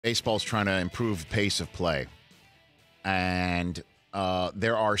Baseball's trying to improve the pace of play. And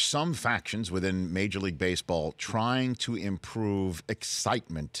there are some factions within Major League Baseball trying to improve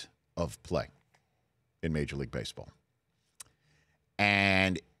excitement of play in Major League Baseball.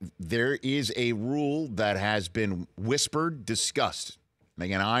 And there is a rule that has been whispered, discussed. And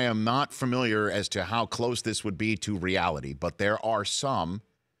again, I am not familiar as to how close this would be to reality, but there are some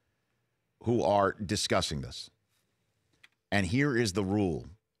who are discussing this. And here is the rule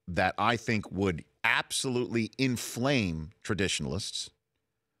that I think would absolutely inflame traditionalists.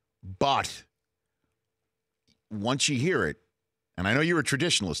 But once you hear it, and I know you're a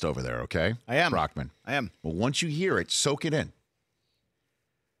traditionalist over there, okay? I am. Brockman. I am. Well, once you hear it, soak it in.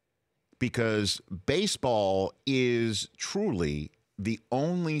 Because baseball is truly the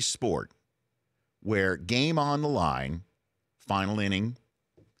only sport where game on the line, final inning,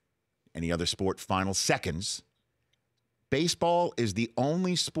 any other sport, final seconds. Baseball is the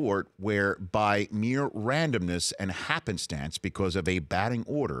only sport where by mere randomness and happenstance, because of a batting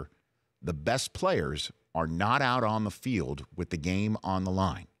order, the best players are not out on the field with the game on the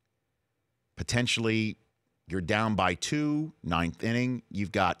line. Potentially, you're down by 2, ninth inning,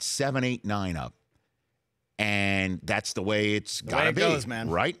 you've got 7, 8, 9 up. And that's the way it's got to be, goes, man.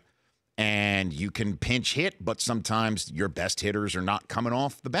 Right? And you can pinch hit, but sometimes your best hitters are not coming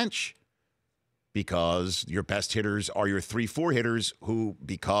off the bench because your best hitters are your 3-4 hitters who,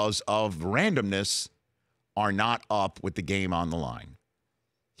 because of randomness, are not up with the game on the line.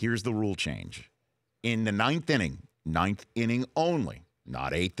 Here's the rule change. In the ninth inning only,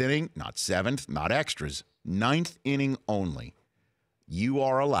 not eighth inning, not seventh, not extras, ninth inning only, you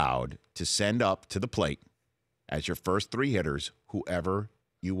are allowed to send up to the plate as your first 3 hitters whoever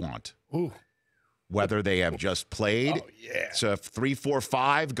you want. Ooh. Whether they have just played. Oh, yeah. So if 3, 4,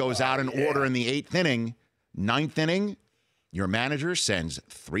 5 goes out in order in the 8th inning, 9th inning, your manager sends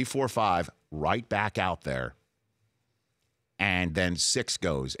 3, 4, 5 right back out there. And then 6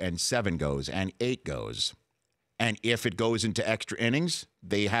 goes, and 7 goes, and 8 goes. And if it goes into extra innings,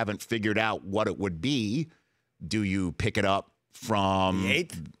 they haven't figured out what it would be. Do you pick it up from the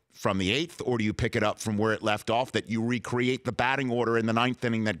 8th? From the 8th, or do you pick it up from where it left off, that you recreate the batting order in the 9th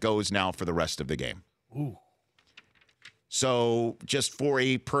inning that goes now for the rest of the game? Ooh. So just for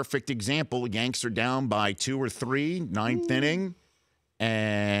a perfect example, Yanks are down by 2 or 3, ninth inning,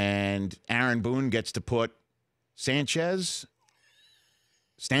 and Aaron Boone gets to put Sanchez,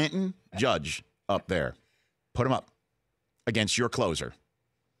 Stanton, Judge up there. Put him up against your closer.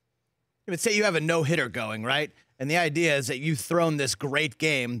 But say you have a no-hitter going, right? And the idea is that you've thrown this great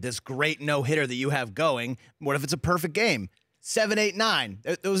game, this great no-hitter that you have going. What if it's a perfect game? 7, 8, 9.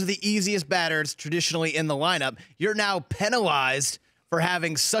 Those are the easiest batters traditionally in the lineup. You're now penalized for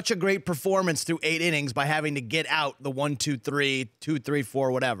having such a great performance through 8 innings by having to get out the 1, 2, 3, 2, 3,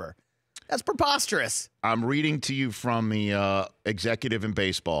 4, whatever. That's preposterous. I'm reading to you from the executive in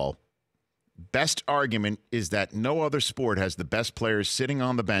baseball. Best argument is that no other sport has the best players sitting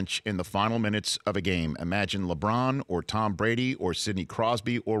on the bench in the final minutes of a game. Imagine LeBron or Tom Brady or Sidney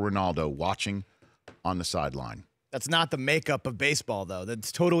Crosby or Ronaldo watching on the sideline. That's not the makeup of baseball, though.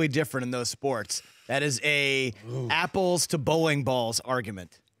 That's totally different in those sports. That is a apples to bowling balls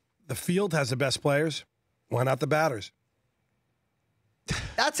argument. The field has the best players. Why not the batters?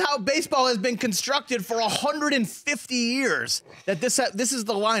 That's how baseball has been constructed for 150 years. That this is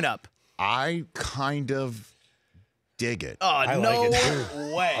the lineup. I kind of dig it. Oh, no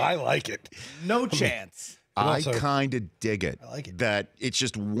way. I like it. No chance. I kind of dig it. I like it. That it's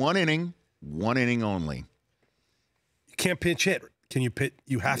just 1 inning only. You can't pinch hit. Can you pit?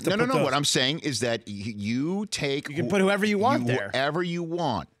 You have to. No. What I'm saying is that you take. You can put whoever you want there. Whoever you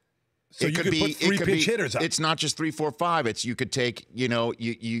want. So you could put 3 pinch hitters up. It's not just 3, 4, 5. It's you could take. You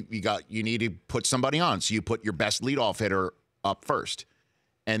need to put somebody on. So you put your best leadoff hitter up first.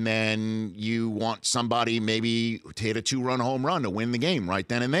 And then you want somebody maybe to hit a 2-run home run to win the game right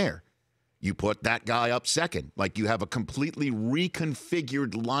then and there. You put that guy up second. Like you have a completely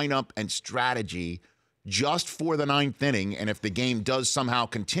reconfigured lineup and strategy just for the 9th inning. And if the game does somehow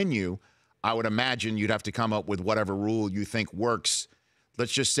continue, I would imagine you'd have to come up with whatever rule you think works.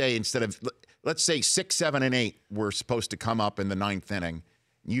 Let's just say let's say 6, 7, and 8 were supposed to come up in the 9th inning.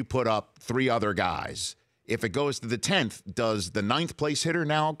 You put up 3 other guys. If it goes to the 10th, does the 9th place hitter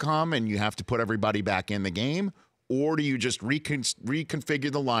now come and you have to put everybody back in the game? Or do you just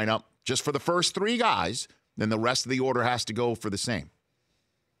reconfigure the lineup just for the first 3 guys, then the rest of the order has to go for the same?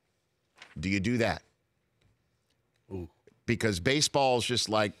 Do you do that? Ooh. Because baseball's just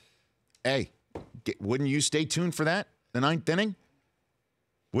like, hey, wouldn't you stay tuned for that, the 9th inning?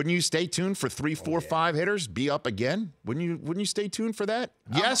 Wouldn't you stay tuned for 3, 4, 5 hitters? Be up again? Wouldn't you stay tuned for that?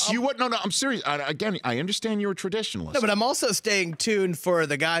 Yes, you would. No, I'm serious. Again, I understand you're a traditionalist. No, but I'm also staying tuned for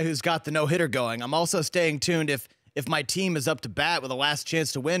the guy who's got the no-hitter going. I'm also staying tuned if my team is up to bat with a last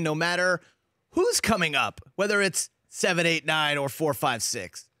chance to win, no matter who's coming up, whether it's 7, 8, 9, or 4, 5,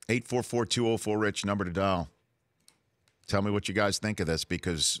 6. 844-204-RICH, number to dial. Tell me what you guys think of this,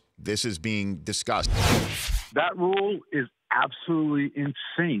 because this is being discussed. That rule is absolutely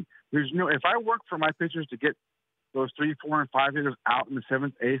insane. If I work for my pitchers to get those 3, 4, and 5 hitters out in the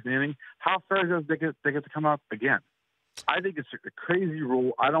 7th, 8th inning, how fair is it they get to come up again? I think it's a crazy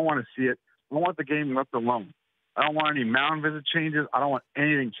rule. I don't want to see it. I want the game left alone. I don't want any mound visit changes. I don't want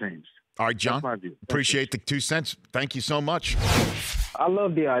anything changed. All right, John. That's my view. Appreciate the 2 cents. Thank you so much. I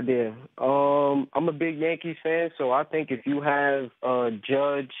love the idea. I'm a big Yankees fan, so I think if you have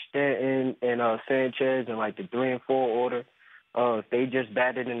Judge, Stanton, and Sanchez in like the 3 and 4 order, if they just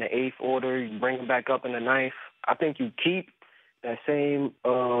batted in the 8th order, you bring them back up in the 9th. I think you keep that same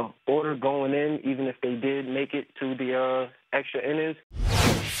order going in, even if they did make it to the extra innings.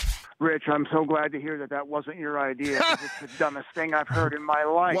 Rich, I'm so glad to hear that wasn't your idea. 'Cause it's the dumbest thing I've heard in my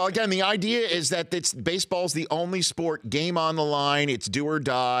life. Well, again, the idea is that baseball's the only sport, game on the line, it's do or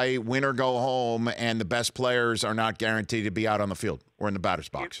die, win or go home, and the best players are not guaranteed to be out on the field or in the batter's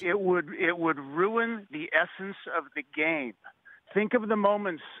box. It would ruin the essence of the game. Think of the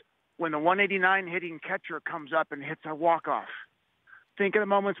moments when the 189 hitting catcher comes up and hits a walk-off. Think of the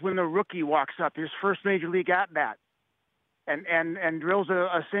moments when the rookie walks up, his first major league at-bat, and drills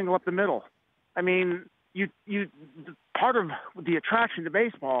a single up the middle. I mean, part of the attraction to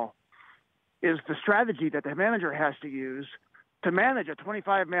baseball is the strategy that the manager has to use to manage a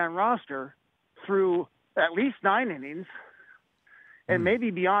 25-man roster through at least 9 innings, and maybe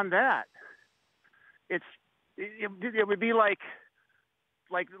beyond that. It would be like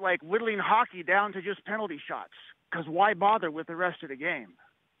whittling hockey down to just penalty shots, because why bother with the rest of the game?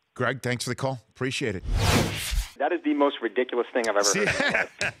 Greg, thanks for the call. Appreciate it. That is the most ridiculous thing I've ever heard.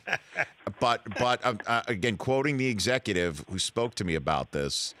 But again, quoting the executive who spoke to me about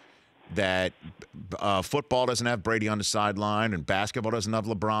this, that football doesn't have Brady on the sideline, and basketball doesn't have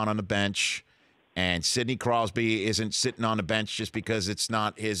LeBron on the bench, and Sidney Crosby isn't sitting on the bench just because it's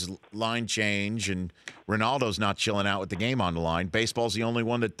not his line change, and Ronaldo's not chilling out with the game on the line. Baseball's the only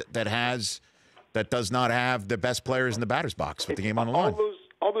one that does not have the best players in the batter's box with the game on the line.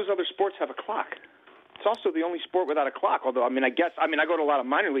 All those other sports have a clock. It's also the only sport without a clock. Although, I go to a lot of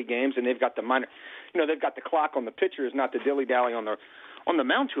minor league games, and they've got they've got the clock on the pitchers, not the dilly-dally on the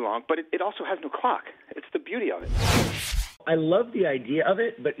mound too long. But it also has no clock. It's the beauty of it. I love the idea of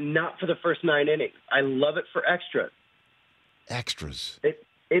it, but not for the first 9 innings. I love it for extras. Extras.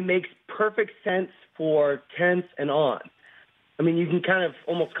 It makes perfect sense for 10th and on. I mean, you can kind of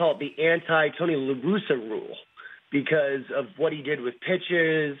almost call it the anti-Tony La Russa rule, because of what he did with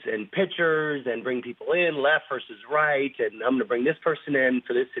pitches and pitchers and bring people in, left versus right, and I'm going to bring this person in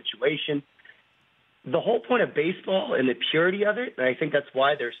for this situation. The whole point of baseball and the purity of it, and I think that's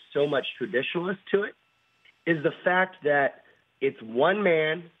why there's so much traditionalist to it, is the fact that it's one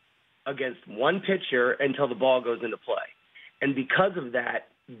man against one pitcher until the ball goes into play. And because of that,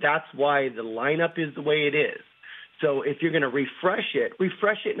 that's why the lineup is the way it is. So if you're going to refresh it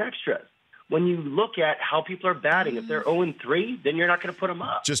in extras. When you look at how people are batting, if they're 0-3, then you're not going to put them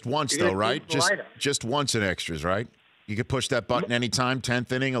up. Just once, though, right? Just once in extras, right? You could push that button anytime,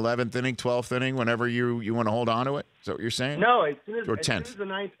 10th inning, 11th inning, 12th inning, whenever you want to hold on to it. Is that what you're saying? No, as soon as or 10th. As soon as the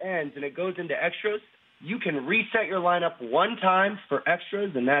 9th ends and it goes into extras, you can reset your lineup one time for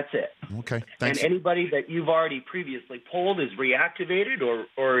extras, and that's it. Okay, thanks. And anybody that you've already previously pulled is reactivated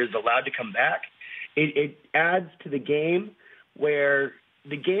or is allowed to come back. It adds to the game where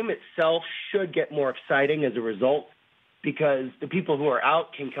the game itself should get more exciting as a result, because the people who are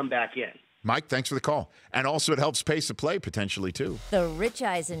out can come back in. Mike, thanks for the call. And also it helps pace the play potentially, too. The Rich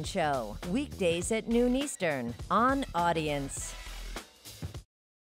Eisen Show, weekdays at noon Eastern on Audience.